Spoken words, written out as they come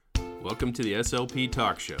Welcome to the SLP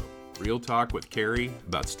Talk Show. Real talk with Cari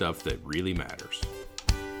about stuff that really matters.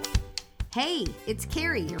 Hey, it's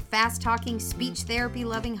Cari, your fast-talking, speech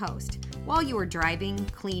therapy-loving host. While you are driving,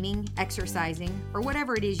 cleaning, exercising, or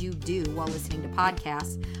whatever it is you do while listening to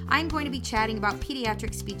podcasts, I'm going to be chatting about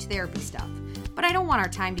pediatric speech therapy stuff. But I don't want our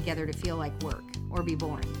time together to feel like work or be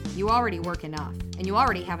boring. You already work enough, and you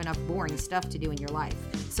already have enough boring stuff to do in your life.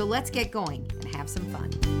 So let's get going and have some fun.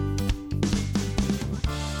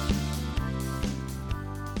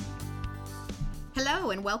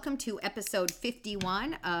 Hello and welcome to episode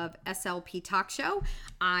 51 of SLP Talk Show.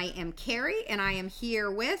 I am Cari and I am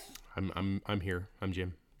here with... I'm here. I'm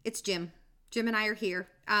Jim. It's Jim. Jim and I are here.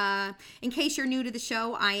 In case you're new to the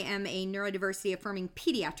show, I am a neurodiversity affirming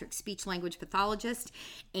pediatric speech language pathologist,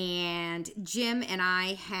 and Jim and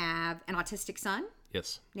I have an autistic son.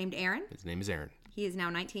 Yes. Named Aaron. His name is Aaron. He is now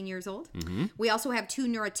 19 years old. Mm-hmm. We also have two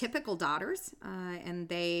neurotypical daughters,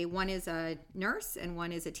 and one is a nurse and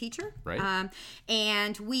one is a teacher. Right.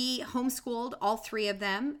 And we homeschooled all three of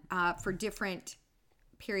them for different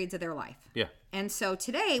periods of their life. Yeah. And so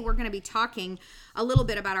today we're going to be talking a little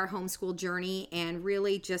bit about our homeschool journey and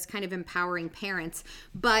really just kind of empowering parents.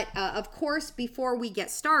 But of course, before we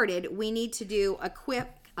get started, we need to do a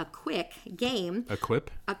quick game. A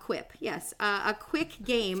quip? A quip, yes. A quick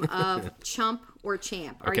game of chump or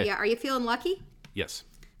champ. Okay. Are you feeling lucky? Yes.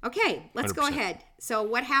 Okay, let's 100%. go ahead. So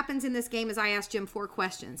what happens in this game is I ask Jim 4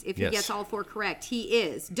 questions. If he gets all 4 correct, he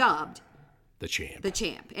is dubbed The champ. the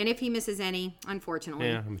champ. And if he misses any, unfortunately,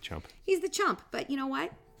 Yeah, I'm a chump. he's the chump. But you know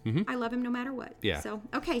what? Mm-hmm. I love him no matter what. Yeah. So,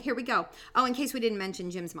 okay, here we go. Oh, in case we didn't mention,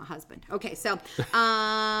 Jim's my husband. Okay, so,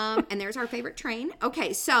 and there's our favorite train.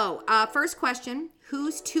 Okay, so, first question.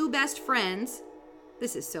 Whose 2 best friends,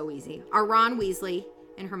 this is so easy, are Ron Weasley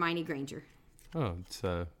and Hermione Granger? Oh, it's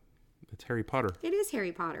Harry Potter. It is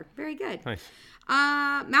Harry Potter. Very good. Nice.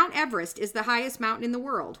 Mount Everest is the highest mountain in the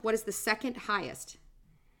world. What is the second highest?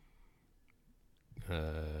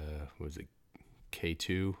 Was it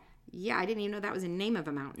K2? Yeah, I didn't even know that was a name of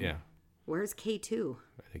a mountain. Yeah. Where's K2?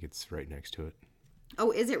 I think it's right next to it.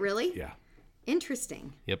 Oh, is it really? Yeah.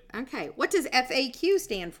 Interesting. Yep. Okay. What does FAQ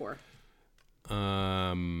stand for?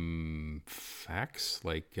 Facts,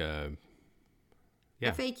 like, yeah.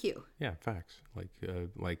 FAQ. Yeah, facts.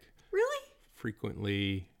 Like Really?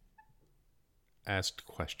 frequently asked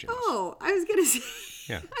questions. Oh, I was gonna say.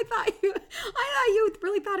 Yeah. I thought you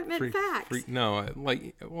really thought it meant facts.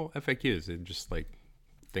 FAQs are just like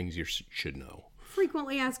things you should know.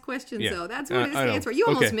 Frequently asked questions, Yeah. though. That's what it I stands know. for. You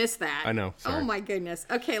almost Okay. missed that. I know. Sorry. Oh my goodness.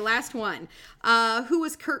 Okay, last one. Who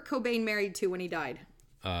was Kurt Cobain married to when he died?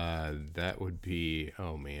 That would be,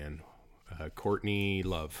 Courtney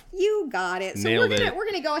Love. You got it. So Nailed it. we're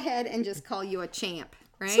gonna go ahead and just call you a champ,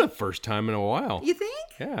 right? It's the first time in a while. You think?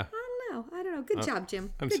 Yeah. I don't know. Good job,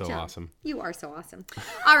 Jim. I'm Good so job. awesome. You are so awesome.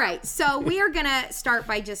 All right. So we are going to start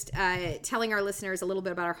by just telling our listeners a little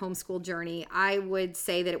bit about our homeschool journey. I would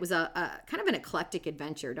say that it was a kind of an eclectic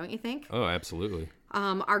adventure, don't you think? Oh, absolutely.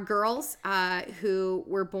 Our girls who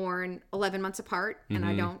were born 11 months apart, and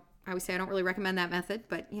I always say I don't really recommend that method,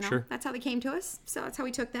 but Sure. That's how they came to us. So that's how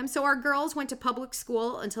we took them. So our girls went to public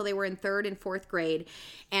school until they were in 3rd and 4th grade.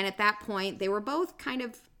 And at that point, they were both kind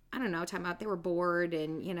of, they were bored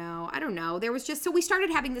and, I don't know. There was just, so we started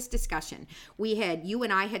having this discussion. You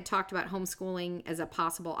and I had talked about homeschooling as a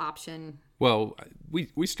possible option. Well,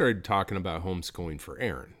 we started talking about homeschooling for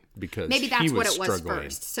Aaron because maybe that's he was what it was struggling.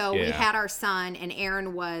 first. So we had our son and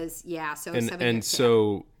Aaron was, so 7 and years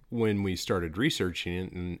so when we started researching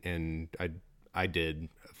it and I did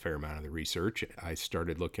a fair amount of the research, I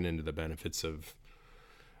started looking into the benefits of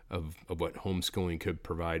what homeschooling could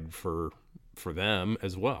provide for them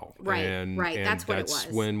as well. Right, and that's what it was.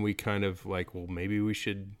 That's when we kind of like, well, maybe we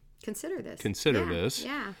should consider this.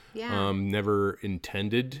 Yeah. Never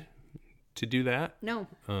intended to do that. No.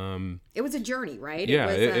 It was a journey, right?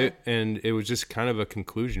 Yeah. It was just kind of a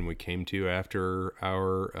conclusion we came to after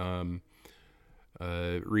our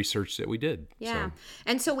research that we did. Yeah. So.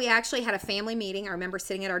 And so we actually had a family meeting. I remember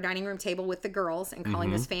sitting at our dining room table with the girls and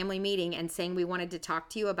calling this family meeting and saying we wanted to talk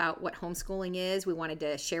to you about what homeschooling is. We wanted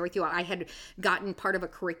to share with you. I had gotten part of a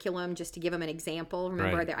curriculum just to give them an example.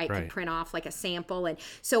 Remember that I could print off like a sample. And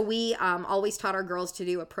so we always taught our girls to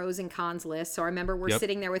do a pros and cons list. So I remember we're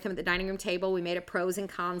sitting there with them at the dining room table. We made a pros and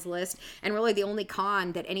cons list. And really the only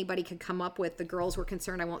con that anybody could come up with, the girls were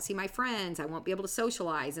concerned, I won't see my friends. I won't be able to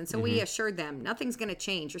socialize. And so we assured them nothing's going to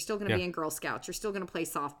change. You're still going to be in Girl Scouts. You're still going to play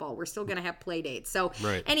softball. We're still going to have play dates. So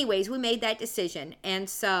anyways, we made that decision. And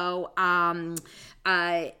so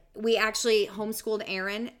we actually homeschooled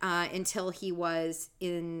Aaron until he was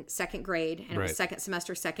in second grade, and it was second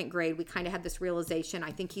semester, second grade. We kind of had this realization,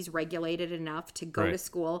 I think he's regulated enough to go to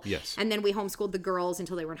school. Yes. And then we homeschooled the girls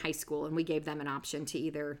until they were in high school, and we gave them an option to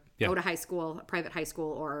either go to high school, a private high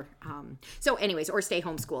school, or or stay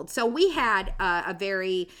homeschooled. So we had a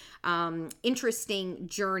very interesting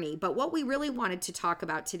journey. But what we really wanted to talk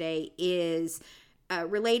about today is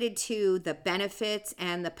related to the benefits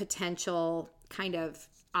and the potential kind of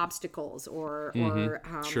obstacles or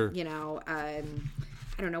Sure.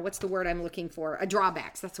 I don't know, what's the word I'm looking for?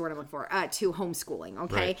 Drawbacks, that's the word I'm looking for, to homeschooling,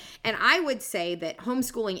 okay? Right. And I would say that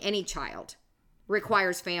homeschooling any child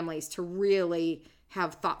requires families to really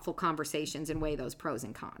have thoughtful conversations and weigh those pros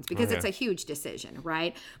and cons, because it's a huge decision,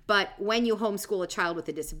 right? But when you homeschool a child with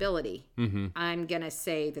a disability, I'm going to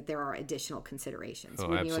say that there are additional considerations.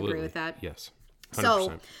 Wouldn't you agree with that? Yes. 100%.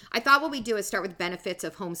 So I thought what we'd do is start with benefits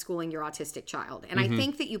of homeschooling your autistic child. And I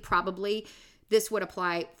think that this would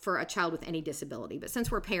apply for a child with any disability. But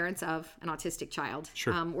since we're parents of an autistic child,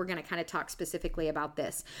 we're going to kind of talk specifically about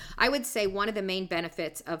this. I would say one of the main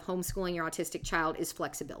benefits of homeschooling your autistic child is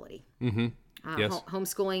flexibility.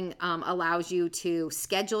 Homeschooling allows you to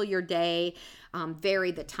schedule your day,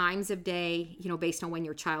 vary the times of day, based on when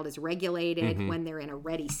your child is regulated, when they're in a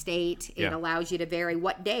ready state. It allows you to vary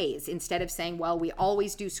what days, instead of saying, well, we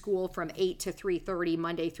always do school from 8 to 3:30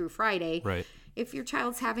 Monday through Friday. Right. If your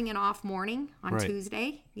child's having an off morning on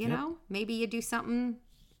Tuesday, maybe you do something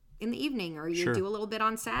in the evening, or you do a little bit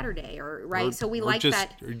on Saturday, so we like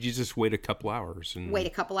that. Or you just wait a couple hours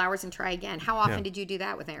and try again. How often did you do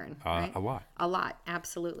that with Aaron? A lot,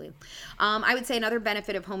 absolutely. I would say another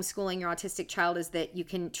benefit of homeschooling your autistic child is that you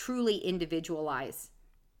can truly individualize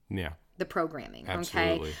the programming.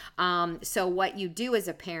 Absolutely. Okay. So what you do as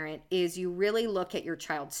a parent is you really look at your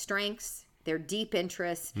child's strengths, their deep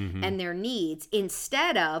interests, and their needs,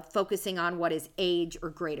 instead of focusing on what is age or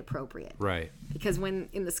grade appropriate. Right. Because when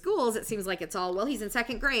in the schools, it seems like it's all, well, he's in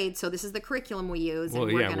second grade, so this is the curriculum we use.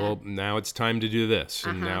 Well, now it's time to do this,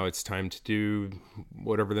 and now it's time to do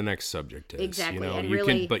whatever the next subject is. Exactly.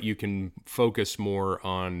 And you can focus more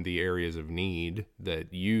on the areas of need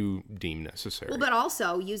that you deem necessary. Well, but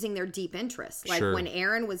also using their deep interests. Like when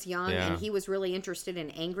Aaron was young and he was really interested in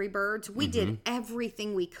Angry Birds, we did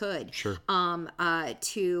everything we could.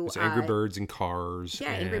 Angry Birds and cars.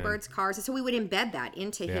 Yeah, Angry Birds, cars. And so we would embed that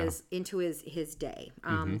into his day.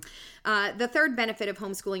 The third benefit of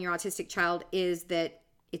homeschooling your autistic child is that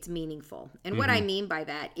it's meaningful. And what I mean by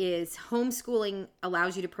that is homeschooling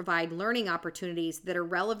allows you to provide learning opportunities that are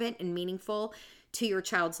relevant and meaningful to your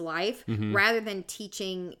child's life, rather than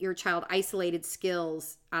teaching your child isolated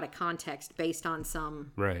skills out of context based on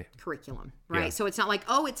some curriculum, right? Yeah. So it's not like,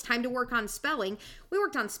 oh, it's time to work on spelling. We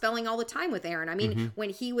worked on spelling all the time with Aaron. I mean, when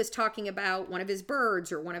he was talking about one of his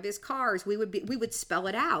birds or one of his cars, we would spell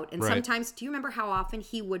it out. And sometimes, do you remember how often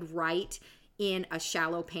he would write in a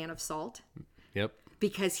shallow pan of salt? Yep.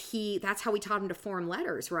 Because that's how we taught him to form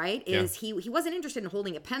letters, right? He wasn't interested in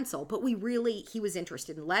holding a pencil, but he was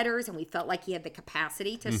interested in letters, and we felt like he had the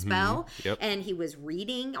capacity to spell, and he was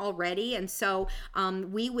reading already. And so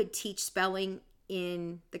we would teach spelling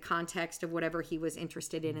in the context of whatever he was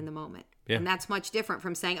interested in the moment. Yeah. And that's much different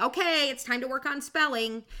from saying, okay, it's time to work on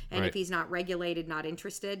spelling. And if he's not regulated, not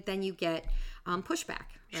interested, then you get pushback,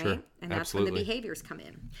 right? Sure. And that's when the behaviors come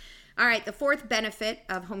in. All right, the fourth benefit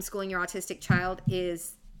of homeschooling your autistic child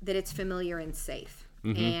is that it's familiar and safe.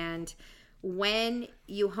 And when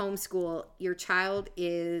you homeschool, your child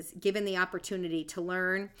is given the opportunity to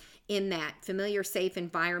learn in that familiar, safe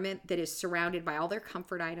environment that is surrounded by all their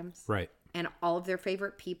comfort items. Right. And all of their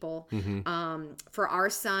favorite people. For our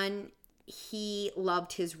son, he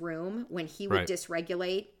loved his room. When he would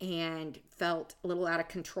dysregulate and felt a little out of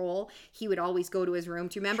control, he would always go to his room.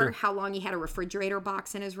 Do you remember how long he had a refrigerator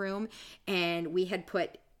box in his room? And we had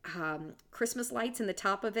put Christmas lights in the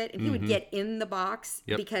top of it, and he would get in the box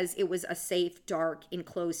because it was a safe, dark,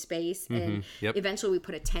 enclosed space. And eventually we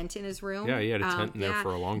put a tent in his room. Yeah, he had a tent in there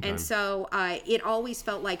for a long time. And so it always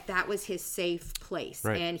felt like that was his safe place.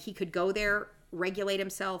 Right. And he could go there, regulate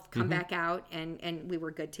himself, come back out, and we were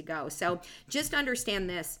good to go. So just understand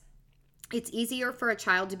this. It's easier for a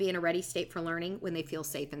child to be in a ready state for learning when they feel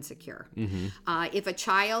safe and secure. If a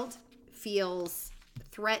child feels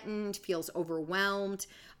threatened, feels overwhelmed,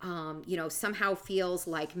 somehow feels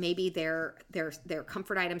like maybe their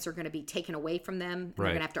comfort items are going to be taken away from them, and they're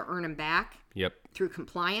going to have to earn them back through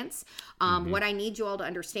compliance. What I need you all to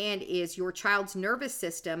understand is your child's nervous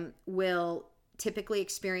system will typically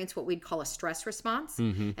experience what we'd call a stress response,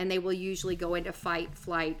 and they will usually go into fight,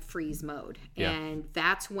 flight, freeze mode. Yeah. And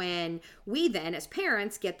that's when we then, as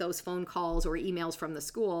parents, get those phone calls or emails from the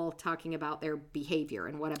school talking about their behavior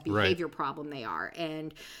and what a behavior problem they are,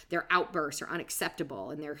 and their outbursts are unacceptable,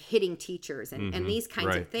 and they're hitting teachers, and these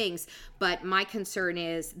kinds of things. But my concern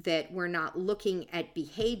is that we're not looking at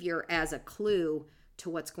behavior as a clue to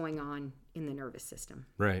what's going on in the nervous system,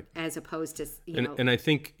 right? As opposed to and I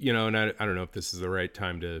think and I don't know if this is the right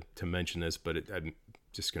time to mention this, but I'm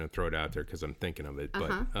just going to throw it out there because I'm thinking of it.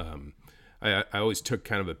 But I always took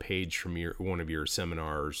kind of a page from one of your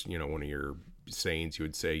seminars. One of your sayings. You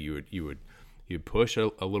would say you'd push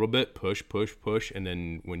a little bit, push, and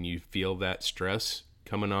then when you feel that stress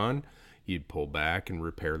coming on, you'd pull back and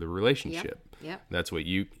repair the relationship. Yep. That's what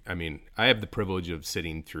I have the privilege of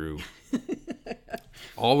sitting through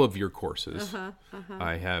all of your courses.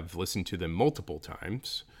 I have listened to them multiple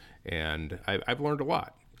times, and I've learned a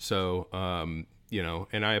lot. So,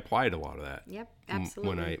 and I applied a lot of that. Yep,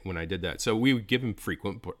 absolutely. When I did that. So we would give him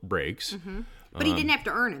frequent breaks. But he didn't have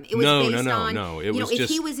to earn them. It was based on, It was if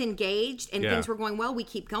just, he was engaged and things were going well, we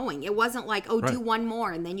keep going. It wasn't like, do one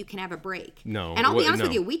more and then you can have a break. No. And I'll be honest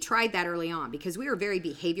with you, we tried that early on because we were very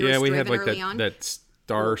behaviorist we had like early on. that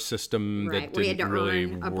star system that didn't really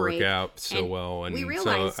work out so well. And we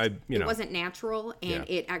realized so it wasn't natural, and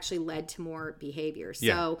it actually led to more behavior.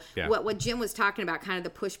 So Yeah. what Jim was talking about, kind of the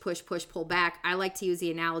push, pull back, I like to use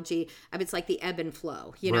the analogy of it's like the ebb and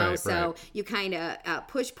flow, So you kind of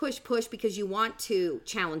push because you want to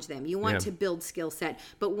challenge them. You want to build skill set.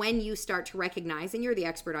 But when you start to recognize, and you're the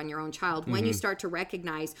expert on your own child, when you start to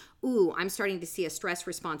recognize, I'm starting to see a stress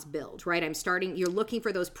response build, right? You're looking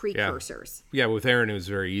for those precursors. Yeah, with Aaron, it was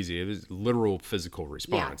very easy. It was literal physical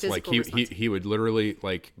response. He would literally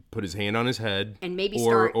put his hand on his head and maybe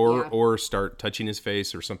start touching his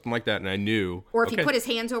face or something like that. And I knew. Or if he put his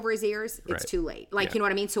hands over his ears, it's too late. You know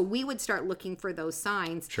what I mean? So we would start looking for those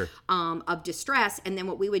signs of distress. And then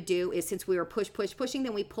what we would do is, since we were pushing,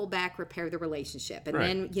 then we pull back, repair the relationship. And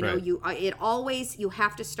then, you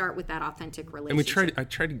have to start with that authentic relationship.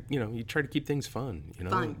 And you try to keep things fun,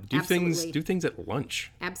 Fun. Do things at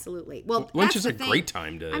lunch. Absolutely. Well, lunch is a great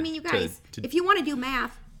time to. I mean, you guys, if you want to do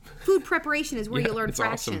math, food preparation is where you learn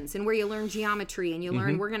fractions and where you learn geometry, and you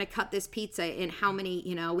learn we're going to cut this pizza in how many,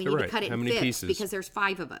 we need to cut it in fifths pieces, because there's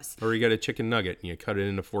 5 of us. Or you got a chicken nugget and you cut it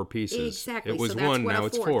into 4 pieces. Exactly. It was so that's 1, now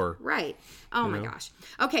it's 4. Right. Oh my gosh.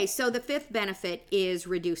 Okay, so the 5th benefit is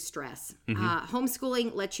reduced stress.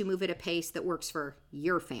 Homeschooling lets you move at a pace that works for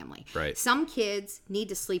your family. Right. Some kids need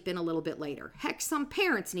to sleep in a little bit later. Heck, some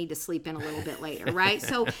parents need to sleep in a little bit later, right?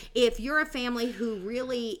 So if you're a family who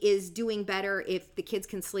really is doing better if the kids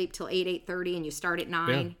can sleep till 8:30 and you start at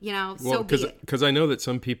 9, so be it. Because I know that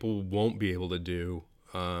some people won't be able to do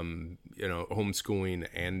homeschooling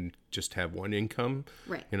and just have one income.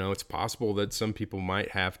 Right. It's possible that some people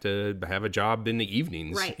might have to have a job in the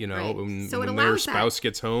evenings. Right. When So when their spouse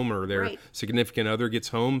gets home or their significant other gets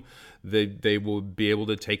home, they will be able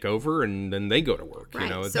to take over, and then they go to work. Right.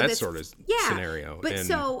 So that sort of scenario. But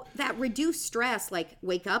so that reduced stress, like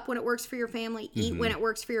wake up when it works for your family, eat when it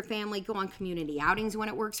works for your family, go on community outings when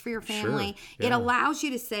it works for your family. Sure. It allows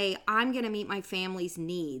you to say, I'm going to meet my family's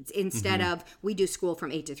needs instead of we do school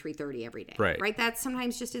from 8 to 3:30 every day. Right. That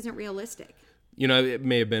sometimes just isn't realistic. It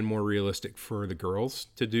may have been more realistic for the girls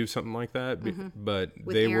to do something like that, but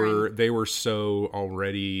With they Aaron. were so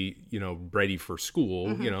already, ready for school,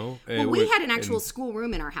 Well, we had an actual school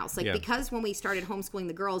room in our house. Because when we started homeschooling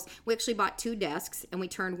the girls, we actually bought 2 desks and we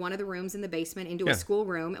turned one of the rooms in the basement into a school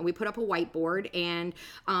room, and we put up a whiteboard, and,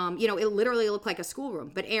 it literally looked like a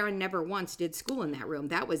schoolroom. But Aaron never once did school in that room.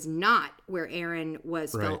 That was not where Aaron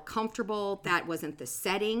felt comfortable. That wasn't the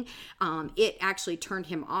setting. It actually turned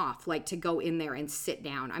him off, to go in there and sit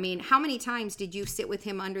down. I mean, how many times did you sit with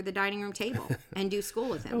him under the dining room table and do school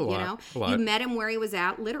with him? A lot. You met him where he was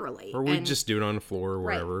at, literally. Or we'd just do it on the floor or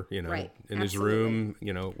wherever, in his room,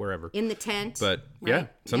 wherever. In the tent. But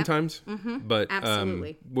sometimes. But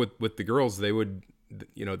absolutely. With the girls, they would,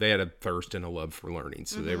 they had a thirst and a love for learning,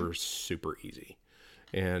 so they were super easy.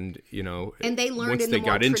 And, and they learned once in they the more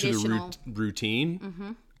got into traditional the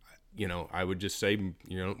routine, I would just say,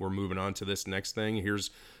 we're moving on to this next thing.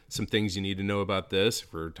 Here's some things you need to know about this.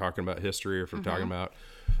 If we're talking about history, or if we're talking about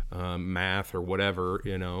math or whatever,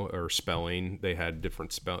 or spelling, they had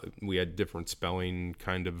different we had different spelling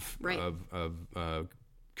kind of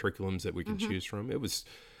curriculums that we could choose from. It was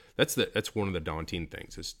that's one of the daunting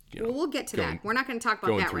things is, well, we'll get to that. We're not going to talk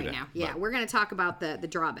about that right now. Yeah, but we're going to talk about the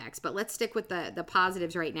drawbacks, but let's stick with the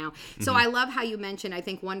positives right now. So I love how you mentioned, I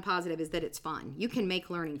think one positive is that it's fun. You can make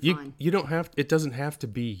learning fun. You don't have, it doesn't have to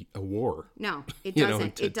be a war. No, it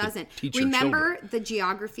doesn't. It doesn't. Remember the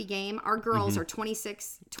geography game? Our girls are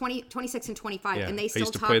 26 and 25, and they still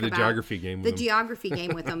talk about the geography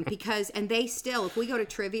game with them because, and they still, if we go to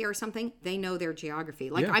trivia or something, they know their geography.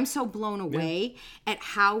 Like, I'm so blown away at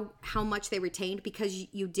how much they retained because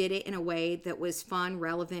you did it in a way that was fun,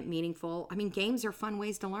 relevant, meaningful. I mean, games are fun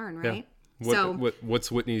ways to learn, right?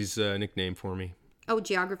 What's Whitney's nickname for me? Oh,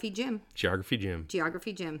 Geography Jim. Geography Jim.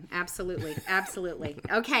 Geography Jim. Absolutely. Absolutely.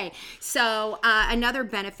 Okay. So another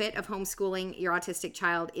benefit of homeschooling your autistic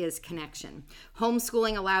child is connection.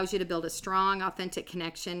 Homeschooling allows you to build a strong, authentic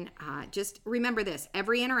connection. Just remember this.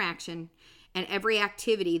 Every interaction and every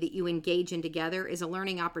activity that you engage in together is a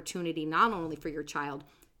learning opportunity, not only for your child,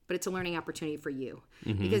 but it's a learning opportunity for you.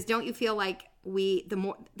 Because don't you feel like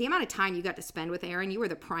the amount of time you got to spend with Aaron, you were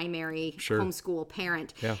the primary homeschool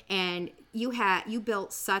parent, and you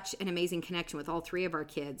built such an amazing connection with all three of our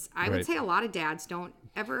kids. I would say a lot of dads don't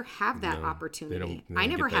ever have that opportunity. I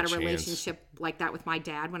never had a relationship like that with my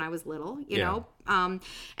dad when I was little, you know?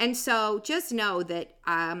 And so just know that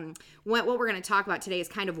what we're going to talk about today is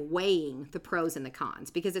kind of weighing the pros and the cons,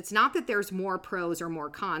 because it's not that there's more pros or more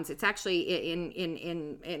cons. It's actually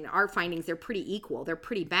in our findings, they're pretty equal. They're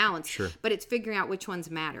pretty balanced, but it's figuring out which ones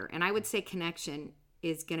matter. And I would say connection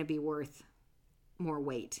is going to be worth more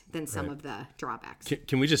weight than some of the drawbacks.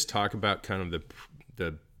 Can we just talk about kind of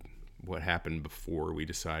the what happened before we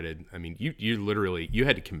decided? I mean, you literally, you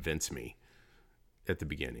had to convince me at the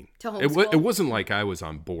beginning. To homeschool? It wasn't like I was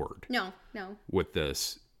on board. No. With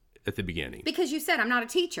this at the beginning. Because you said, I'm not a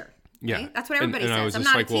teacher. Yeah. Right? That's what everybody and says. I was I'm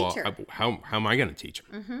just not like, a teacher. well, how am I going to teach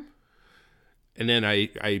them? And then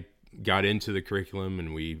I got into the curriculum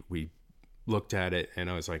and we looked at it and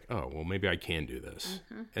I was like, oh, well, maybe I can do this.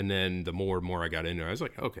 And then the more and more I got into it, I was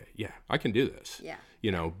like, okay, yeah, I can do this. Yeah.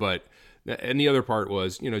 You know, but, and the other part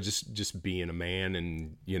was, you know, just being a man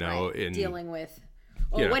and, you know, and dealing with,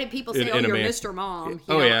 what did people say? You're Mr. Mom. You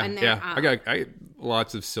know? Yeah. And then, I got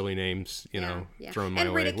lots of silly names, you know, thrown my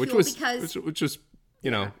way, which was,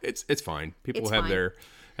 you know, it's fine. People have their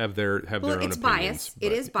own opinions. Bias.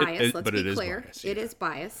 It is bias. Let's be clear. Bias, It is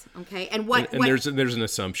bias. Okay. And there's an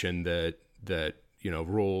assumption that you know,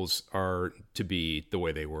 rules are to be the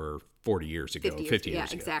way they were 40 years ago, 50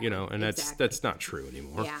 years ago. Exactly. You know, and that's not true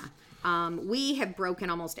anymore. Yeah. We have broken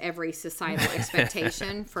almost every societal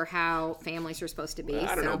expectation for how families are supposed to be.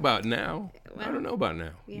 I don't know about now. Well, I don't know about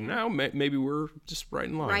now. Yeah. Now, maybe we're just right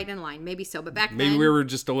in line. Right in line. Maybe so. But back then... Maybe we were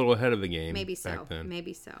just a little ahead of the game. Maybe so. Back then.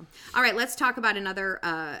 Maybe so. All right, let's talk about another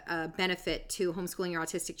benefit to homeschooling your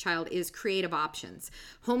autistic child is creative options.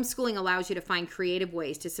 Homeschooling allows you to find creative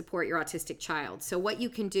ways to support your autistic child. So what you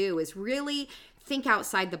can do is really think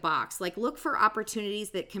outside the box. Like, look for opportunities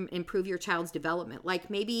that can improve your child's development. Like,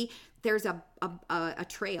 maybe there's a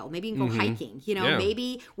trail. Maybe you can go hiking. You know,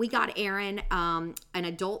 maybe we got Aaron an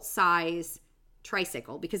adult size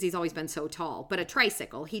tricycle because he's always been so tall, but a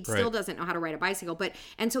tricycle. He still doesn't know how to ride a bicycle,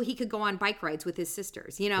 and so he could go on bike rides with his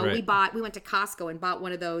sisters. You know, we went to Costco and bought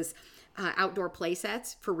one of those outdoor play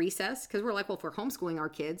sets for recess because we're like, well, if we're homeschooling our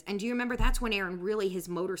kids. And do you remember that's when Aaron really, his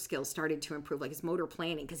motor skills started to improve, like his motor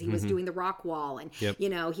planning, because he was doing the rock wall and, you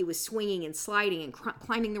know, he was swinging and sliding and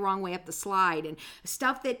climbing the wrong way up the slide and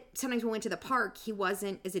stuff that sometimes when we went to the park, he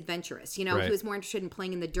wasn't as adventurous. You know, he was more interested in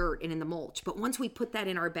playing in the dirt and in the mulch. But once we put that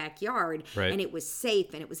in our backyard and it was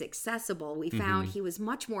safe and it was accessible, we found he was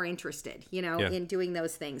much more interested, you know, in doing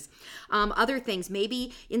those things. Other things,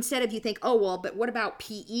 maybe instead of you think, oh, well, but what about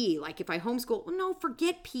PE? Like if I homeschool, well, no,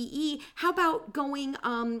 forget PE. How about going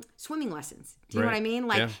swimming lessons? Do you know what I mean?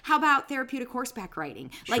 Like, how about therapeutic horseback riding?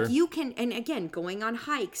 Like you can, and again, going on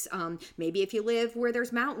hikes. Maybe if you live where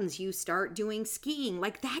there's mountains, you start doing skiing.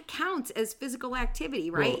 Like that counts as physical activity,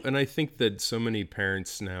 right? Well, and I think that so many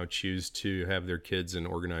parents now choose to have their kids in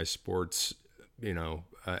organized sports, you know,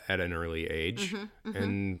 at an early age.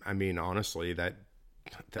 And I mean, honestly, that's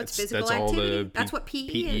all the that's what PE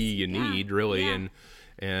you need, really.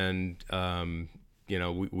 And you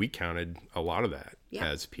know, we counted a lot of that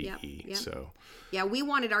as PE. So we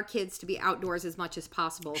wanted our kids to be outdoors as much as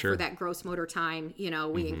possible for that gross motor time. You know,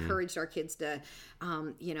 we encouraged our kids to,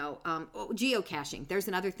 geocaching. There's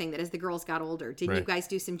another thing that as the girls got older, didn't you guys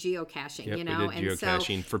do some geocaching? Yep, you know, we did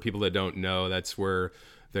geocaching. For people that don't know, that's where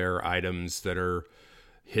there are items that are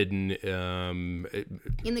hidden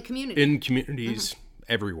in the community, in communities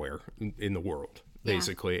everywhere in the world.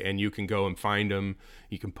 basically, and you can go and find them.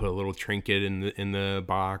 You can put a little trinket in the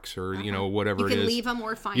box, or whatever it is. You can leave them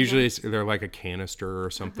or find Usually them. they're like a canister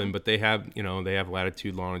or something, but they have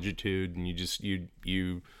latitude, longitude, and you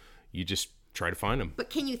just try to find them. But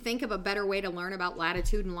can you think of a better way to learn about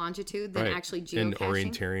latitude and longitude than actually geocaching? And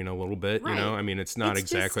orienteering a little bit, Right. I mean, it's not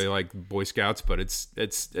exactly like Boy Scouts, but it's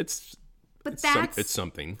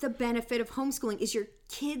something. The benefit of homeschooling is your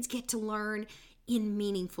kids get to learn in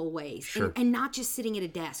meaningful ways. Sure. And not just sitting at a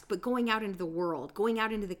desk, but going out into the world, going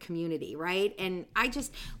out into the community, right? And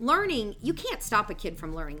learning, you can't stop a kid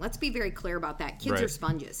from learning. Let's be very clear about that. Kids are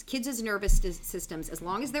sponges. Kids' nervous systems, as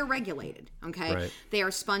long as they're regulated, okay, they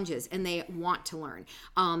are sponges and they want to learn.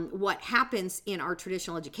 What happens in our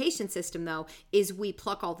traditional education system, though, is we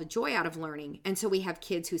pluck all the joy out of learning. And so we have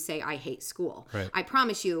kids who say, I hate school. Right. I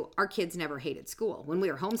promise you, our kids never hated school when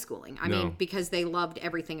we were homeschooling. I mean, because they loved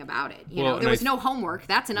everything about it. There was no homework.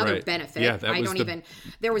 That's another benefit. Yeah, we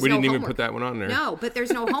didn't even put that one on there. No, but there's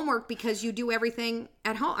no homework because you do everything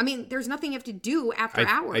at home. I mean, there's nothing you have to do after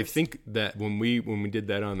hours. I think that when we did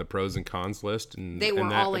that on the pros and cons list, and they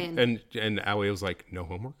were all in, and Allie was like, no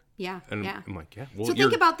homework. Yeah, and I'm like, yeah. Well, so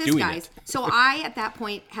think about this, guys. So I, at that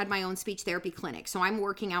point, had my own speech therapy clinic. So I'm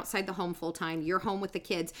working outside the home full time. You're home with the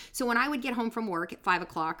kids. So when I would get home from work at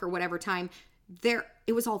 5:00 or whatever time,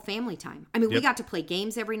 it was all family time. I mean, we got to play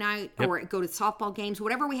games every night or go to softball games,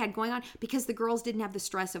 whatever we had going on, because the girls didn't have the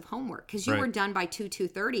stress of homework, because you were done by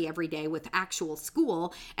 2:30 every day with actual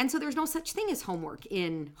school. And so there's no such thing as homework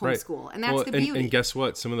in homeschool. And that's the beauty. And guess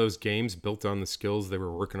what? Some of those games built on the skills they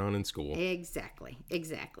were working on in school. Exactly.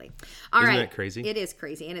 Isn't that crazy? It is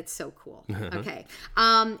crazy, and it's so cool. Okay.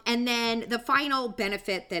 And then the final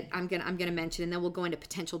benefit that I'm gonna mention, and then we'll go into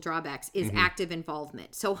potential drawbacks, is active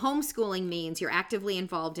involvement. So homeschooling means you're actively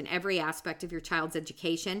involved in every aspect of your child's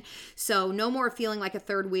education. So no more feeling like a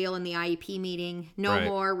third wheel in the IEP meeting. No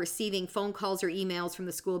more receiving phone calls or emails from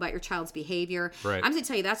the school about your child's behavior. I'm going to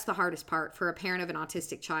tell you, that's the hardest part for a parent of an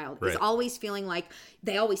autistic child, is always feeling like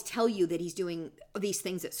they always tell you that he's doing these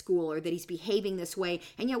things at school or that he's behaving this way,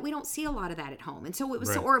 and yet we don't see a lot of that at home. And so it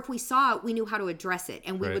was, or if we saw it, we knew how to address it,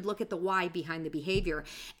 and we would look at the why behind the behavior.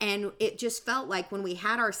 And it just felt like when we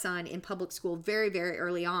had our son in public school very, very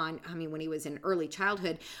early on, I mean, when he was in early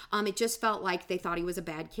childhood, it just felt like they thought he was a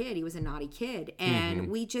bad kid. He was a naughty kid. And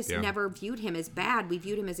we just never viewed him as bad. We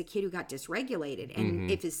viewed him as a kid who got dysregulated.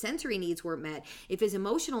 And if his sensory needs weren't met, if his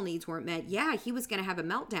emotional needs weren't met, he was going to have a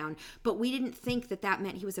meltdown. But we didn't think that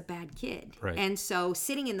meant he was a bad kid. And so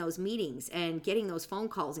sitting in those meetings and getting those phone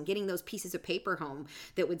calls and getting those pieces of paper home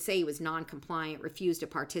that would say he was non-compliant, refused to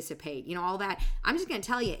participate, all that, I'm just going to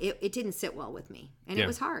tell you, it didn't sit well with me. And it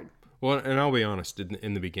was hard. Well, and I'll be honest,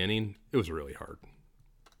 in the beginning, it was really hard.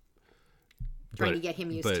 Trying to get him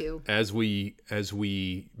used to. As we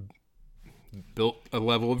built a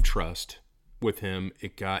level of trust with him,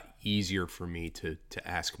 it got easier for me to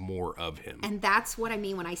ask more of him. And that's what I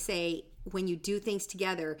mean when I say, when you do things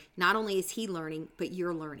together, not only is he learning, but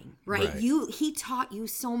you're learning, right? He taught you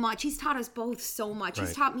so much. He's taught us both so much.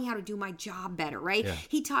 He's taught me how to do my job better, right?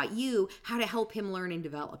 He taught you how to help him learn and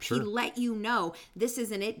develop. He let you know, this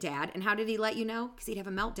isn't it, Dad. And how did he let you know? Because he'd have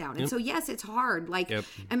a meltdown. And so, yes, it's hard. Like,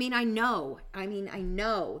 I mean, I know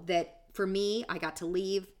that for me, I got to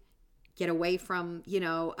leave, get away from,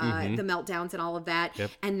 the meltdowns and all of that.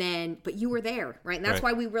 And then, but you were there, right? And that's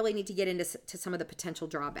why we really need to get into some of the potential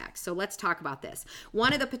drawbacks. So let's talk about this.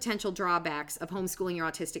 One of the potential drawbacks of homeschooling your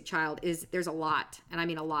autistic child is there's a lot, and I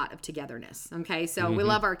mean a lot, of togetherness. Okay. So we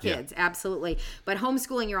love our kids. Absolutely. But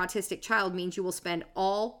homeschooling your autistic child means you will spend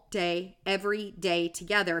all day, every day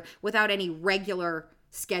together without any regular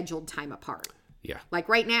scheduled time apart. Yeah. Like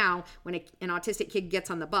right now, when an autistic kid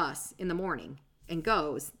gets on the bus in the morning and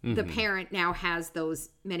goes, the parent now has those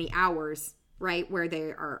many hours, right, where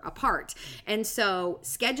they are apart. And so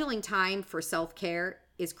scheduling time for self-care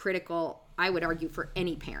is critical, I would argue, for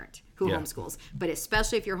any parent who homeschools, but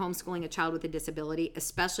especially if you're homeschooling a child with a disability,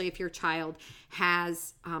 especially if your child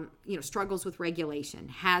has, struggles with regulation,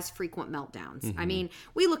 has frequent meltdowns. I mean,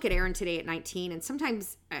 we look at Aaron today at 19, and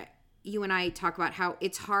sometimes you and I talk about how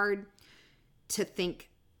it's hard to think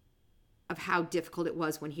of how difficult it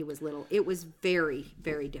was when he was little. It was very,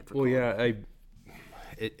 very difficult. Well, yeah,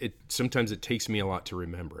 it sometimes it takes me a lot to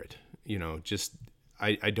remember it.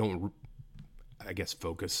 I don't, I guess,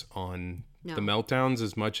 focus on the meltdowns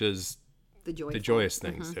as much as the joyous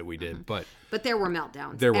things that we did. But there were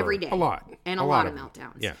meltdowns every day. A lot. And a lot of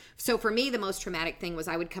meltdowns. Yeah. So for me, the most traumatic thing was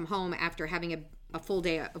I would come home after having a full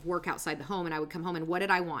day of work outside the home, and I would come home, and what did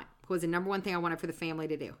I want? What was the number one thing I wanted for the family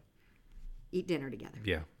to do? Eat dinner together.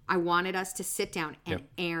 Yeah. I wanted us to sit down and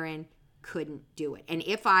Aaron couldn't do it. And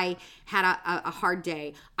if I had a hard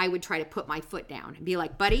day, I would try to put my foot down and be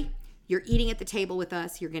like, buddy, you're eating at the table with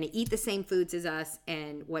us. You're going to eat the same foods as us.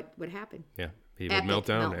 And what would happen? Yeah. He would melt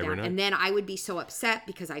down every night. And then I would be so upset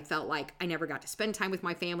because I felt like I never got to spend time with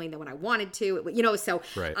my family. And then when I wanted to, you know, so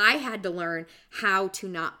right. I had to learn how to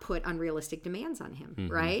not put unrealistic demands on him.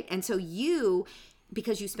 Right. And so you,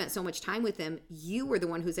 because you spent so much time with him, you were the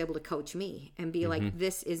one who's able to coach me and be like,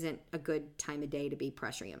 this isn't a good time of day to be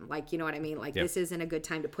pressuring him. Like, you know what I mean? Like, this isn't a good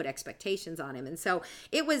time to put expectations on him. And so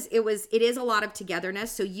it is a lot of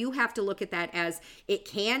togetherness. So you have to look at that as it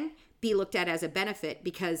can be looked at as a benefit,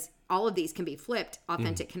 because all of these can be flipped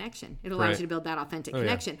authentic connection. It allows you to build that authentic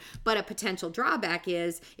connection. Yeah. But a potential drawback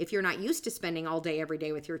is if you're not used to spending all day every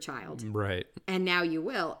day with your child. Right. And now you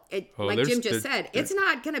will. Like Jim just said, it's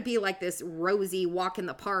not going to be like this rosy walk in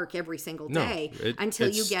the park every single day until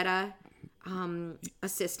you get a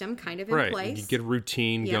system kind of in place. You get a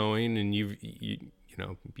routine going, and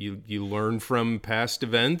you learn from past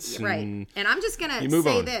events. And I'm just going to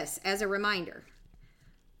say this as a reminder.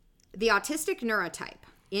 The autistic neurotype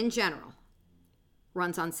in general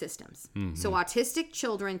runs on systems. So autistic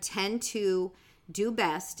children tend to do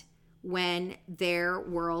best when their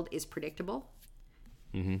world is predictable,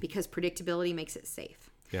 because predictability makes it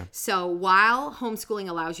safe. Yeah. So while homeschooling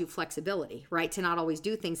allows you flexibility, right, to not always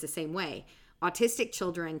do things the same way, autistic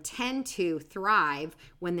children tend to thrive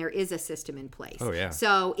when there is a system in place. Oh, yeah.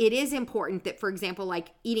 So it is important that, for example, like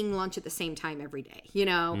eating lunch at the same time every day,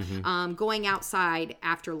 going outside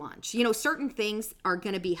after lunch, certain things are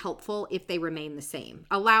going to be helpful if they remain the same.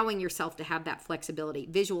 Allowing yourself to have that flexibility.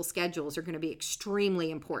 Visual schedules are going to be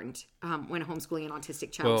extremely important when homeschooling an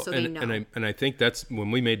autistic child, they know. And I think that's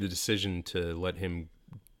when we made the decision to let him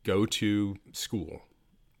go to school,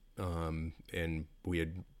 and we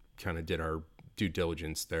had kind of did our due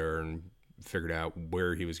diligence there and figured out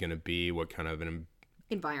where he was going to be, what kind of an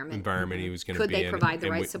environment he was going to be in. Could they provide the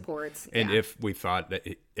right supports? And if we thought that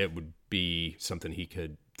it would be something he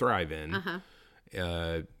could thrive in,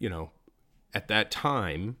 at that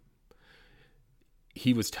time,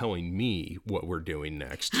 he was telling me what we're doing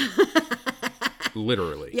next.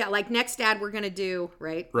 Literally. Yeah, like next, Dad, we're going to do,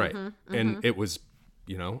 right? Right. And it was,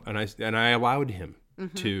 and I allowed him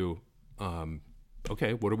to,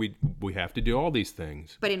 okay, what do we have to do all these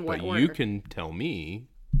things. But in what order? You can tell me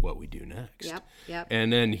what we do next. Yep.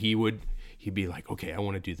 And then he'd be like, okay, I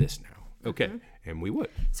want to do this now. Okay. And we would.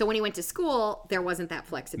 So when he went to school, there wasn't that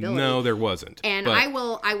flexibility. No, there wasn't. And I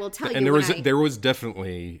will tell you. And there was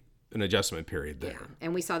definitely an adjustment period there. Yeah.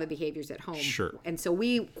 And we saw the behaviors at home. Sure. And so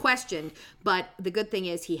we questioned, but the good thing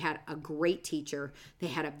is he had a great teacher. They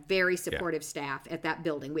had a very supportive staff at that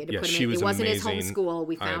building. We had to put him in. It wasn't his home school.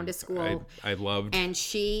 We found a school. I loved. And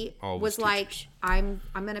she was like, I'm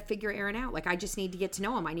going to figure Aaron out. Like, I just need to get to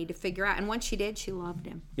know him. I need to figure out. And once she did, she loved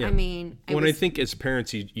him. Yeah. I mean, I think as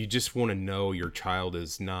parents, you just want to know your child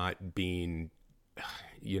is not being,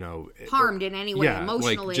 harmed in any way,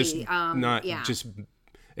 emotionally. Like just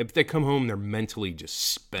if they come home, they're mentally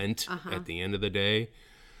just spent at the end of the day.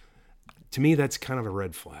 To me, that's kind of a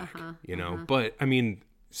red flag, But I mean,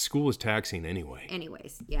 school is taxing anyway.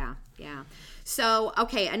 Anyways, yeah. So,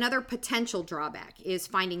 okay, another potential drawback is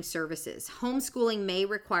finding services. Homeschooling may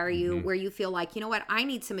require you where you feel like, you know what, I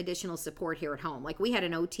need some additional support here at home. Like we had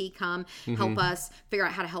an OT come help us figure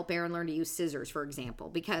out how to help Aaron learn to use scissors, for example,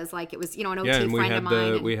 because like it was, an OT friend of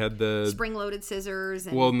mine. We had the spring-loaded scissors.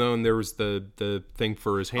 And there was the thing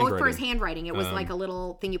for his handwriting. For his handwriting. It was like a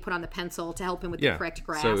little thing you put on the pencil to help him with the correct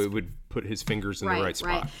grasp. So it would put his fingers in the right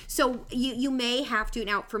spot. So you may have to,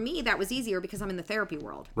 now for me, that was easier because I'm in the therapy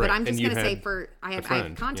world. Right. But I'm just going to say I have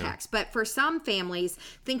contacts. Yeah. But for some families,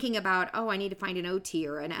 thinking about, I need to find an OT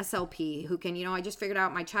or an SLP who can, I just figured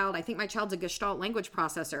out I think my child's a Gestalt language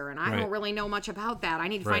processor, and I don't really know much about that. I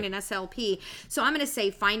need to find an SLP. So I'm going to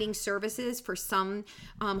say finding services for some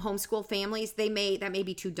homeschool families, that may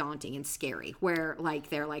be too daunting and scary, where like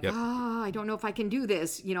they're like, I don't know if I can do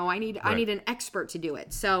this. I need an expert to do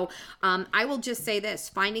it. So I will just say this: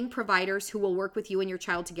 finding providers who will work with you and your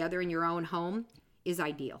child together in your own home is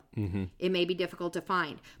ideal. It may be difficult to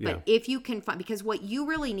find, but if you can find, because what you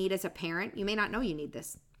really need as a parent, you may not know you need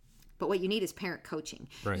this, but what you need is parent coaching.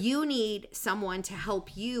 Right. You need someone to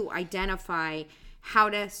help you identify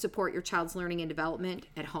how to support your child's learning and development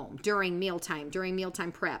at home during mealtime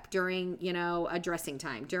prep, during, a dressing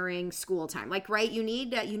time, during school time. Like, right, you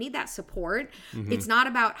need that support. It's not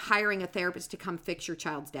about hiring a therapist to come fix your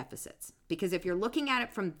child's deficits, Because if you're looking at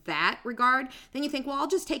it from that regard, then you think, well, I'll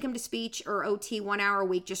just take him to speech or OT 1 hour a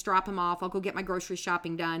week, just drop him off. I'll go get my grocery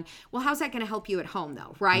shopping done. Well, how's that going to help you at home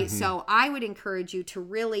though, right? So I would encourage you to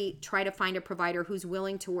really try to find a provider who's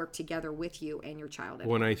willing to work together with you and your child.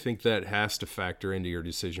 Well, and I think that has to factor into your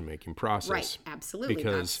decision-making process. Right, absolutely.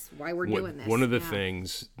 Because that's why we're doing this. One of the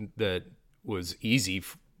things that was easy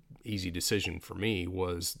decision for me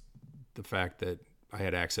was the fact that I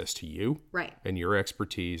had access to you, right, and your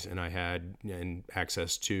expertise, and I had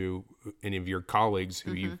access to any of your colleagues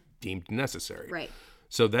who you deemed necessary. Right.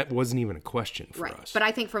 So that wasn't even a question for us. But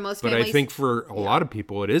I think for most families... But I think for a lot of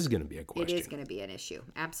people, it is going to be a question. It is going to be an issue.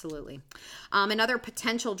 Absolutely. Another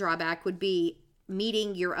potential drawback would be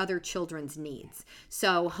meeting your other children's needs.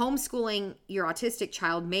 So homeschooling your autistic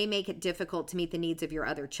child may make it difficult to meet the needs of your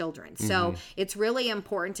other children. So it's really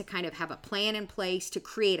important to kind of have a plan in place to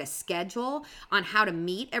create a schedule on how to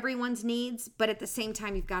meet everyone's needs, but at the same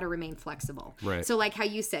time, you've got to remain flexible. Right. So like how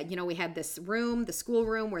you said, we had this room, the school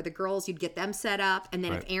room where the girls, you'd get them set up. And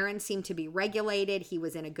then if Aaron seemed to be regulated, he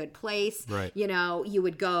was in a good place, you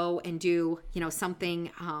would go and do,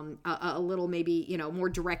 something a little maybe, more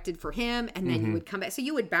directed for him. And then you would come back. So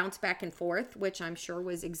you would bounce back and forth, which I'm sure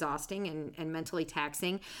was exhausting and mentally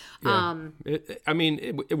taxing. Yeah.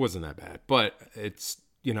 It wasn't that bad, but it's,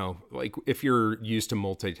 like if you're used to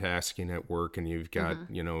multitasking at work and you've got,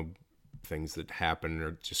 things that happen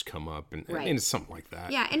or just come up and it's something like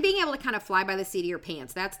that. Yeah. And being able to kind of fly by the seat of your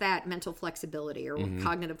pants, that's that mental flexibility or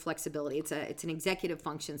cognitive flexibility. It's an executive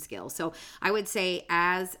function skill. So I would say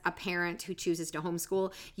as a parent who chooses to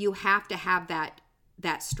homeschool, you have to have that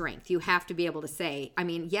strength. You have to be able to say,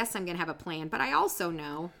 yes, I'm going to have a plan, but I also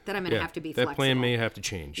know that I'm going to have to be flexible. That plan may have to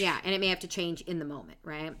change. Yeah, and it may have to change in the moment,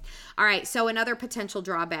 right? All right, so another potential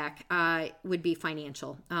drawback would be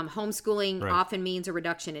financial. Homeschooling often means a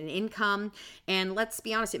reduction in income, and let's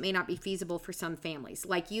be honest, it may not be feasible for some families.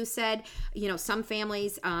 Like you said, some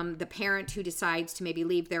families, the parent who decides to maybe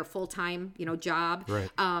leave their full-time, job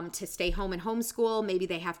to stay home and homeschool, maybe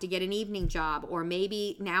they have to get an evening job, or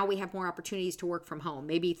maybe now we have more opportunities to work from home.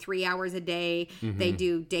 Maybe 3 hours a day they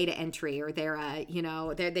do data entry, or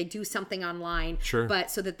they do something online, but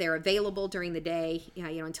so that they're available during the day,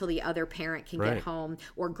 until the other parent can get home,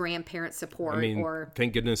 or grandparent support. Or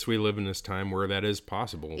thank goodness we live in this time where that is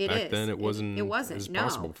possible. Back then it wasn't as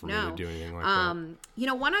possible for me to do anything like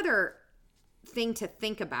that. One other thing to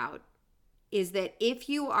think about is that if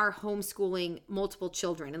you are homeschooling multiple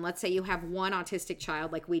children, and let's say you have one autistic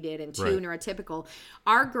child like we did and two neurotypical,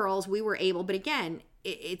 our girls, we were able, but again,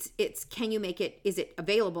 it's can you make it, is it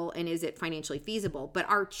available and is it financially feasible? But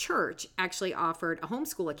our church actually offered a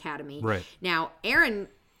homeschool academy. Right. Now, Aaron,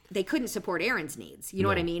 they couldn't support Aaron's needs. You know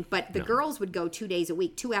what I mean? But the girls would go 2 days a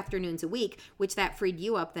week, 2 afternoons a week, which that freed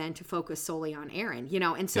you up then to focus solely on Aaron,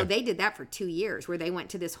 and so they did that for 2 years where they went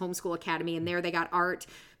to this homeschool academy, and there they got art,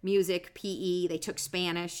 music, PE, they took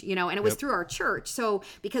Spanish, and it was through our church. So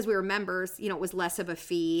because we were members, it was less of a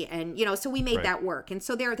fee, and, so we made that work. And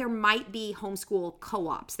so there might be homeschool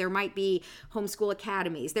co-ops, there might be homeschool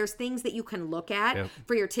academies. There's things that you can look at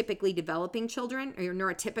for your typically developing children or your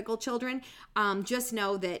neurotypical children. Just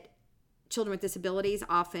know that children with disabilities,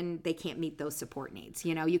 often they can't meet those support needs.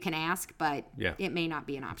 You can ask, but it may not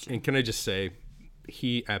be an option. And can I just say,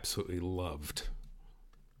 he absolutely loved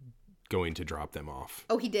going to drop them off.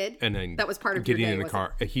 Oh, he did? And then that was part of getting your day, in the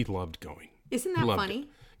car. He loved going. Isn't that funny?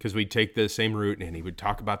 Because we'd take the same route and he would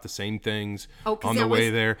talk about the same things on the way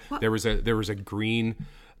there. What? There was a green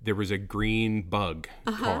bug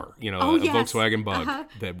car, a Volkswagen Bug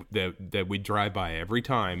that we'd drive by every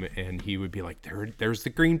time, and he would be like, there's the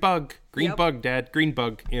green bug, bug, Dad, green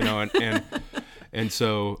bug, and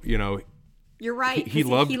so you're right. He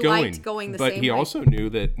loved going, but he also knew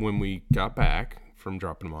that when we got back from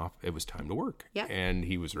dropping him off, it was time to work. Yep. And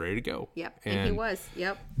he was ready to go. Yep. And he was.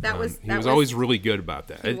 Yep. He was always really good about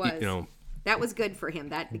that. He was. That was good for him.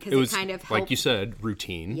 Because it was, it kind of helped. Like you said,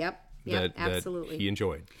 routine. Yep. Absolutely. That he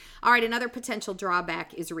enjoyed. All right, another potential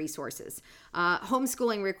drawback is resources.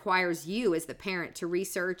 Homeschooling requires you as the parent to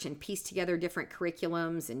research and piece together different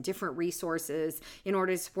curriculums and different resources in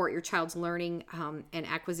order to support your child's learning and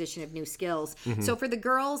acquisition of new skills. So for the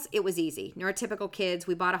girls, it was easy. Neurotypical kids,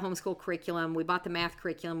 we bought a homeschool curriculum, we bought the math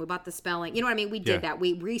curriculum, we bought the spelling. You know what I mean? We did that.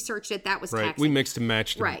 We researched it. That was taxing. We mixed and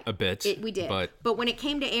matched a bit. We did. But when it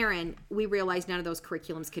came to Aaron, we realized none of those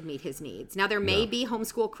curriculums could meet his needs. Now, there may be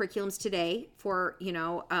homeschool curriculums today for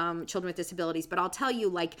children with disabilities, but I'll tell you,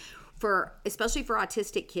 especially for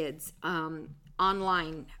autistic kids,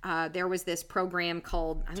 online. There was this program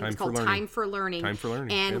called, I think it's called Time for Learning. Time for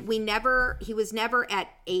Learning. And he was never at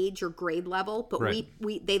age or grade level, but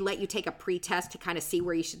they let you take a pre-test to kind of see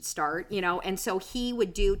where you should start, and so he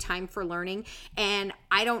would do Time for Learning. And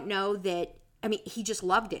I don't know that, he just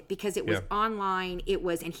loved it because it was online.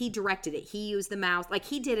 And he directed it. He used the mouse, like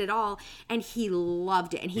he did it all, and he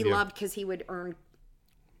loved it. And he loved because he would earn,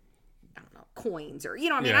 coins or,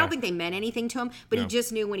 I don't think they meant anything to him, but he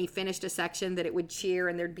just knew when he finished a section that it would cheer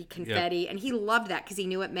and there'd be confetti, and he loved that because he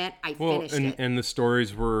knew it meant finished it. And the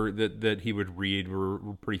stories were that he would read were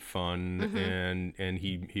pretty fun, and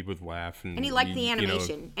he would laugh, and he liked the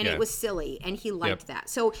animation, and it was silly, and he liked that.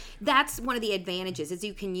 So that's one of the advantages is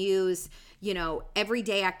you can use,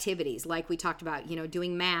 everyday activities like we talked about,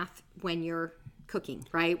 doing math when you're cooking,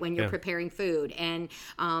 right? When you're preparing food, and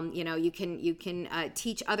you can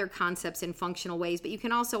teach other concepts in functional ways, but you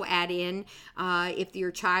can also add in if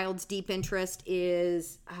your child's deep interest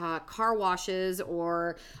is car washes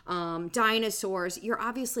or dinosaurs, you're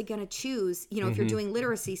obviously going to choose, if you're doing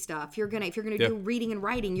literacy stuff, if you're going to do reading and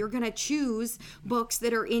writing, you're going to choose books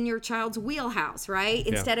that are in your child's wheelhouse, right?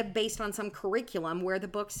 Instead of based on some curriculum where the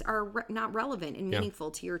books are not relevant and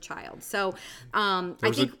meaningful to your child. So I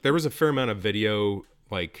think there was a fair amount of video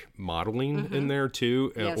like modeling in there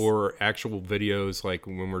too, or actual videos, like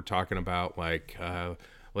when we're talking about like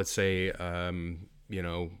let's say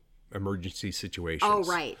emergency situations. Oh,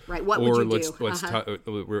 right. What would you do? Let's talk if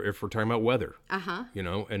we're talking about weather.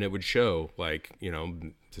 And it would show like,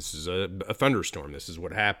 this is a thunderstorm. This is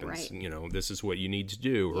what happens. Right. This is what you need to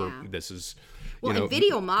do, or this is. And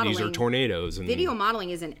video modeling. These are tornadoes. And video modeling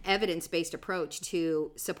is an evidence-based approach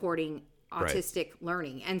to supporting autistic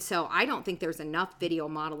learning. And so I don't think there's enough video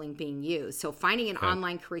modeling being used. So finding an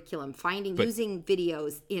online curriculum, using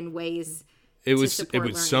videos in ways it was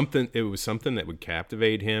something that would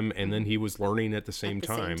captivate him, and then he was learning at the same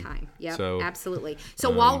time. Yeah, absolutely.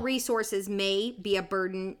 So while resources may be a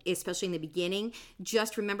burden, especially in the beginning,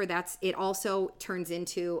 just remember it also turns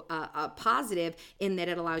into a positive in that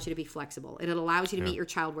it allows you to be flexible. It allows you to meet your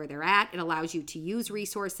child where they're at. It allows you to use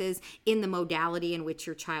resources in the modality in which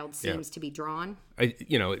your child seems to be drawn.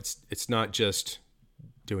 It's not just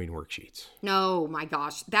doing worksheets. No, my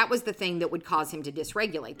gosh. That was the thing that would cause him to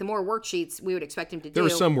dysregulate. The more worksheets we would expect him to do. There were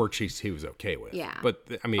some worksheets he was okay with. Yeah. But,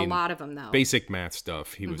 a lot of them, though. Basic math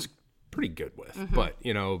stuff he was pretty good with. But,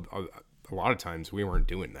 a lot of times we weren't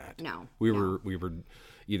doing that. No. We were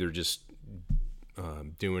either just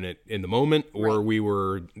doing it in the moment,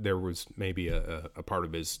 or there was maybe a part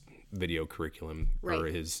of his video curriculum or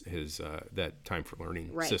his that Time for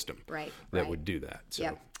Learning system that would do that.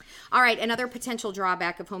 So. All right, another potential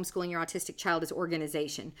drawback of homeschooling your autistic child is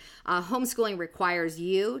organization. Homeschooling requires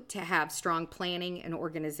you to have strong planning and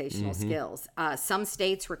organizational skills. Some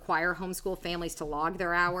states require homeschool families to log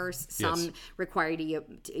their hours. Some require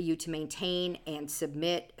you to maintain and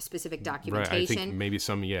submit specific documentation. Right. I think maybe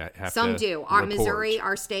some have some to do. Our Missouri,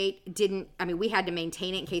 our state didn't. We had to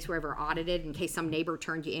maintain it in case we were ever audited, in case some neighbor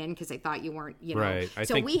turned you in because they thought you weren't. Right. I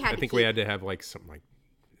think we had to have like something like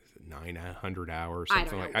 900 hours,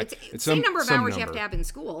 something like that. It's the same number of hours you have to have in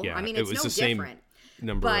school. Yeah, it's no different. Same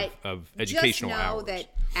number of educational hours. Just know that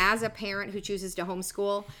as a parent who chooses to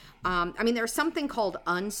homeschool, there's something called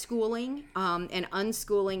unschooling, and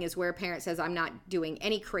unschooling is where a parent says, I'm not doing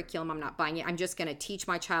any curriculum, I'm not buying it, I'm just going to teach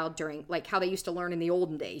my child during, like how they used to learn in the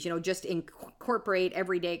olden days, just incorporate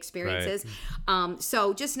everyday experiences. Right.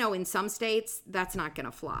 So just know in some states, that's not going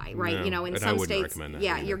to fly, right? No, in some states,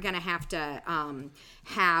 either. You're going to have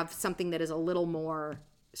have something that is a little more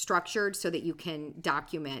structured so that you can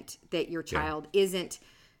document that your child isn't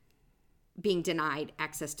being denied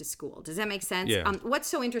access to school. Does that make sense? Yeah. What's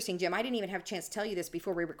so interesting, Jim, I didn't even have a chance to tell you this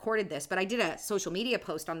before we recorded this, but I did a social media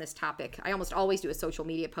post on this topic. I almost always do a social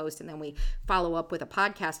media post and then we follow up with a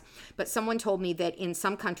podcast. But someone told me that in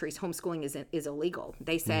some countries, homeschooling is illegal.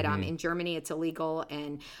 They said in Germany it's illegal,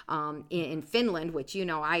 and in Finland, which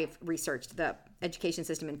I've researched the education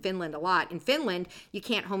system in Finland a lot. In Finland, you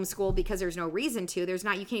can't homeschool because there's no reason to. You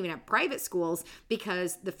can't even have private schools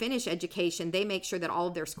because the Finnish education, they make sure that all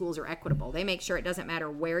of their schools are equitable. They make sure it doesn't matter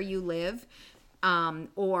where you live,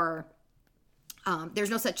 or there's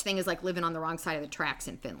no such thing as like living on the wrong side of the tracks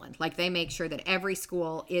in Finland. Like they make sure that every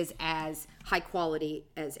school is as high quality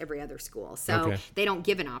as every other school. So they don't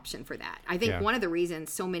give an option for that. I think one of the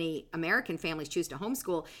reasons so many American families choose to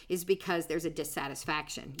homeschool is because there's a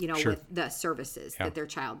dissatisfaction, with the services that their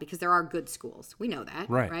child, because there are good schools. We know that,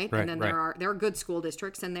 right? And then there are good school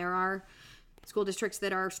districts and there are school districts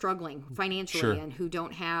that are struggling financially Sure. and who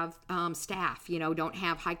don't have staff, don't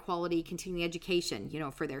have high quality continuing education,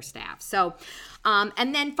 for their staff. So,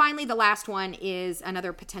 and then finally, the last one is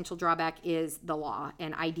another potential drawback is the law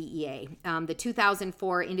and IDEA. The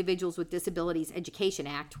 2004 Individuals with Disabilities Education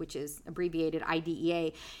Act, which is abbreviated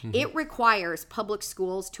IDEA, it requires public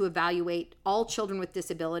schools to evaluate all children with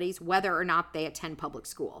disabilities, whether or not they attend public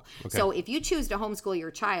school. Okay. So if you choose to homeschool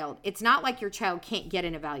your child, it's not like your child can't get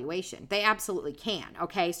an evaluation. They absolutely can.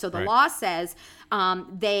 Okay. So the Right. law says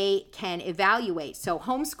they can evaluate. So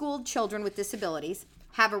homeschooled children with disabilities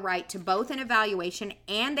have a right to both an evaluation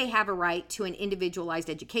and they have a right to an individualized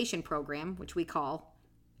education program, which we call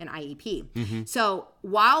an IEP. So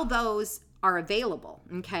while those are available,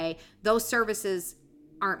 okay, those services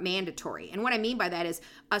aren't mandatory. And what I mean by that is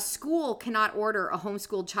a school cannot order a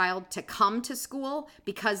homeschooled child to come to school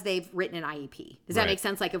because they've written an IEP. Does that Right. make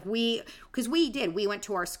sense? Like we went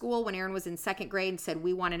to our school when Aaron was in second grade and said,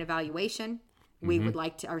 we want an evaluation. We would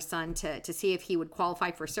like our son to see if he would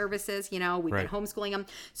qualify for services. We've Right. been homeschooling him.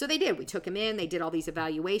 So they did. We took him in. They did all these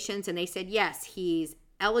evaluations and they said, yes, he's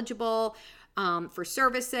eligible for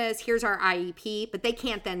services. Here's our IEP. But they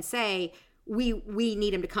can't then say, we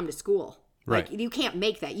need him to come to school. Right. Like, you can't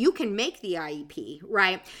make that. You can make the IEP,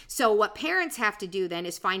 right? So what parents have to do then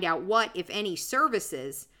is find out what, if any,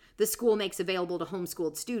 services the school makes available to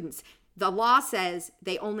homeschooled students. The law says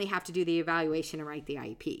they only have to do the evaluation and write the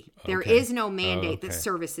IEP. There Okay. is no mandate that Okay.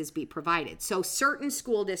 services be provided. So certain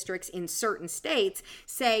school districts in certain states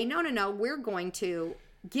say, no, we're going to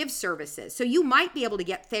give services. So you might be able to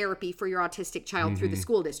get therapy for your autistic child through the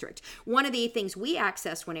school district. One of the things we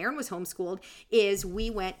accessed when Aaron was homeschooled is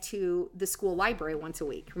we went to the school library once a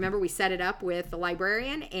week. Remember, we set it up with the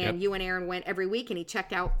librarian and Yep. you and Aaron went every week and he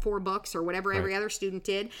checked out 4 books or whatever every other student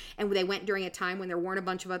did. And they went during a time when there weren't a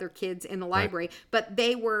bunch of other kids in the library. But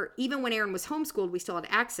they were, even when Aaron was homeschooled, we still had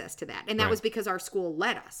access to that. And that Right. was because our school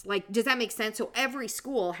let us. Like, does that make sense? So every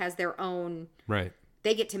school has their own, Right.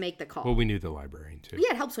 they get to make the call. Well, we knew the librarian too. Yeah,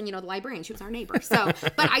 it helps when you know the librarian. She was our neighbor. So,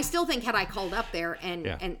 but I still think had I called up there and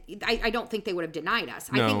I don't think they would have denied us.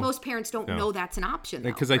 I think most parents don't know that's an option.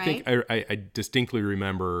 Because I think I distinctly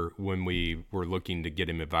remember when we were looking to get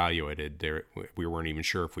him evaluated, we weren't even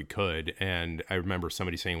sure if we could. And I remember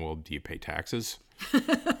somebody saying, well, do you pay taxes?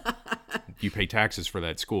 You pay taxes for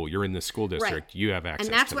that school. You're in the school district. Right. You have access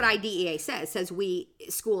and that's to what that. IDEA says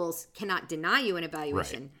schools cannot deny you an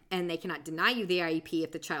evaluation and they cannot deny you the IEP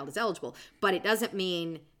if the child is eligible, but it doesn't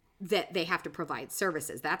mean that they have to provide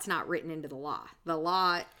services. That's not written into the law. The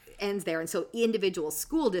law ends there. And so individual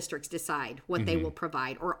school districts decide what they will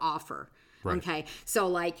provide or offer. Right. Okay. So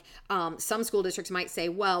like some school districts might say,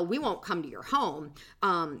 well, we won't come to your home.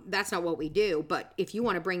 That's not what we do. But if you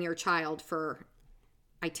want to bring your child for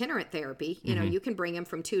itinerant therapy, you can bring them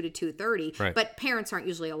from 2 to 2:30, Right. but parents aren't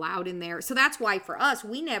usually allowed in there. So that's why for us,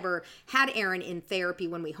 we never had Aaron in therapy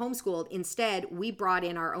when we homeschooled. Instead, we brought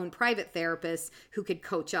in our own private therapists who could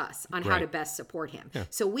coach us on how Right. to best support him. Yeah.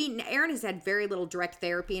 So Aaron has had very little direct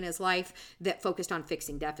therapy in his life that focused on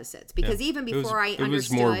fixing deficits because even before I understood, it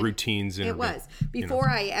was more routines. It was. Before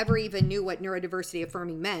I ever even knew what neurodiversity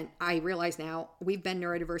affirming meant, I realize now we've been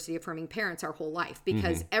neurodiversity affirming parents our whole life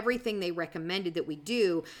because everything they recommended that we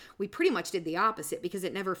do, we pretty much did the opposite because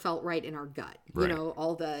it never felt right in our gut. Right.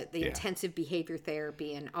 All the intensive behavior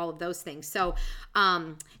therapy and all of those things. So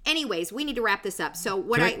anyways, we need to wrap this up. So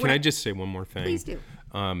Can I just say one more thing? Please do.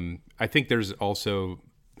 I think there's also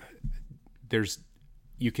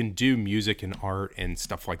you can do music and art and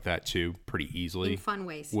stuff like that too pretty easily In fun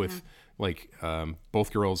ways. with like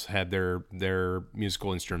both girls had their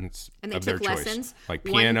musical instruments And they of their took choice, lessons. like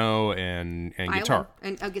piano and guitar.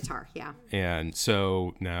 And a guitar, yeah. And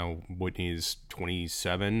so now Whitney's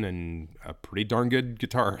 27 and a pretty darn good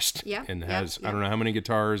guitarist. Yeah, And yeah, has yeah. I don't know how many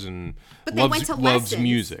guitars and But they went to loves lessons.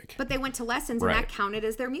 music. But they went to lessons, Right. and that counted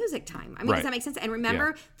as their music time. I mean, Right. does that make sense? And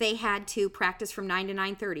remember, they had to practice from 9 to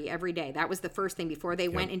 9:30 every day. That was the first thing before they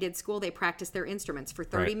went and did school. They practiced their instruments for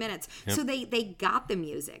 30 Right. minutes. Yep. So they got the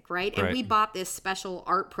music, right? And Right. we bought this special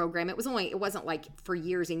art program. It wasn't like for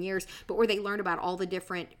years and years, but where they learned about all the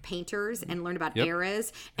different painters and learned about Yep.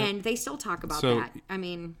 eras, and they still talk about So, that. I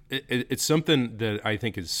mean, it's something that I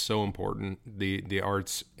think is so important. The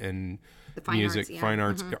arts and The fine music, arts, yeah. fine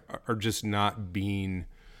arts are just not being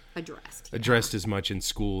addressed as much in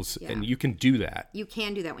schools, Yeah. and you can do that. You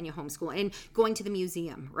can do that when you homeschool. And going to the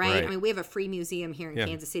museum, right? Right. I mean, we have a free museum here in Yeah.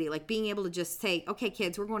 Kansas City. Like being able to just say, okay,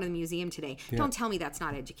 kids, we're going to the museum today. Don't tell me that's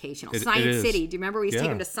not educational. It Science is. City. Do you remember we used to take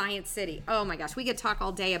Yeah. them to Science City? Oh my gosh. We could talk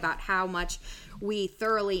all day about how much we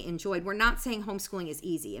thoroughly enjoyed. We're not saying homeschooling is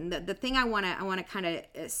easy. And the thing I want to kind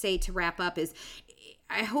of say to wrap up is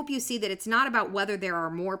I hope you see that it's not about whether there are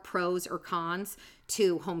more pros or cons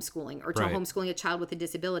to homeschooling or to Right. homeschooling a child with a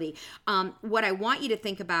disability. What I want you to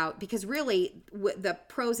think about, because really the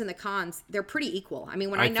pros and the cons, they're pretty equal. I mean,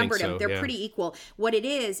 when I think numbered them, so, they're yeah. pretty equal. What it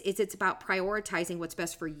is it's about prioritizing what's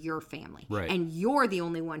best for your family. Right. And you're the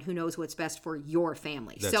only one who knows what's best for your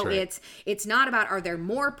family. That's so right. it's not about are there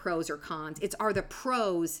more pros or cons. It's are the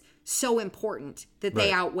pros so important that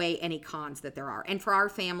they Right. outweigh any cons that there are. And for our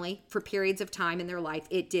family, for periods of time in their life,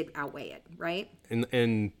 it did outweigh it, right?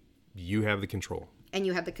 And you have the control. And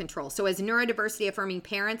you have the control. So as neurodiversity affirming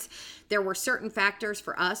parents, there were certain factors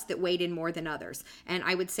for us that weighed in more than others. And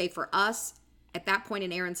I would say for us, at that point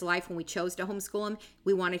in Aaron's life, when we chose to homeschool him,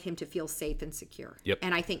 we wanted him to feel safe and secure. Yep.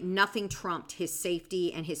 And I think nothing trumped his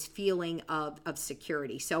safety and his feeling of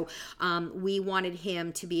security. So we wanted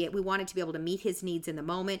to be able to meet his needs in the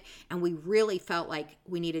moment. And we really felt like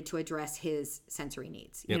we needed to address his sensory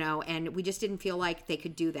needs, Yep. and we just didn't feel like they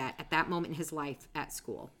could do that at that moment in his life at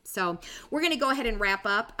school. So we're going to go ahead and wrap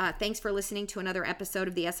up. Thanks for listening to another episode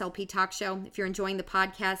of the SLP Talk Show. If you're enjoying the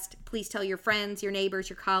podcast, please tell your friends, your neighbors,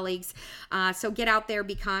 your colleagues. So get out there,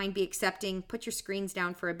 be kind, be accepting, put your screens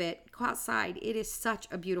down for a bit, go outside. It is such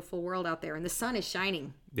a beautiful world out there, and the sun is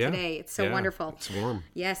shining today. It's so wonderful. It's warm.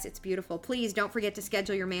 Yes, it's beautiful. Please don't forget to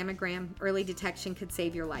schedule your mammogram. Early detection could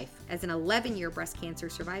save your life. As an 11-year breast cancer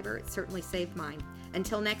survivor, it certainly saved mine.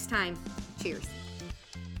 Until next time, cheers.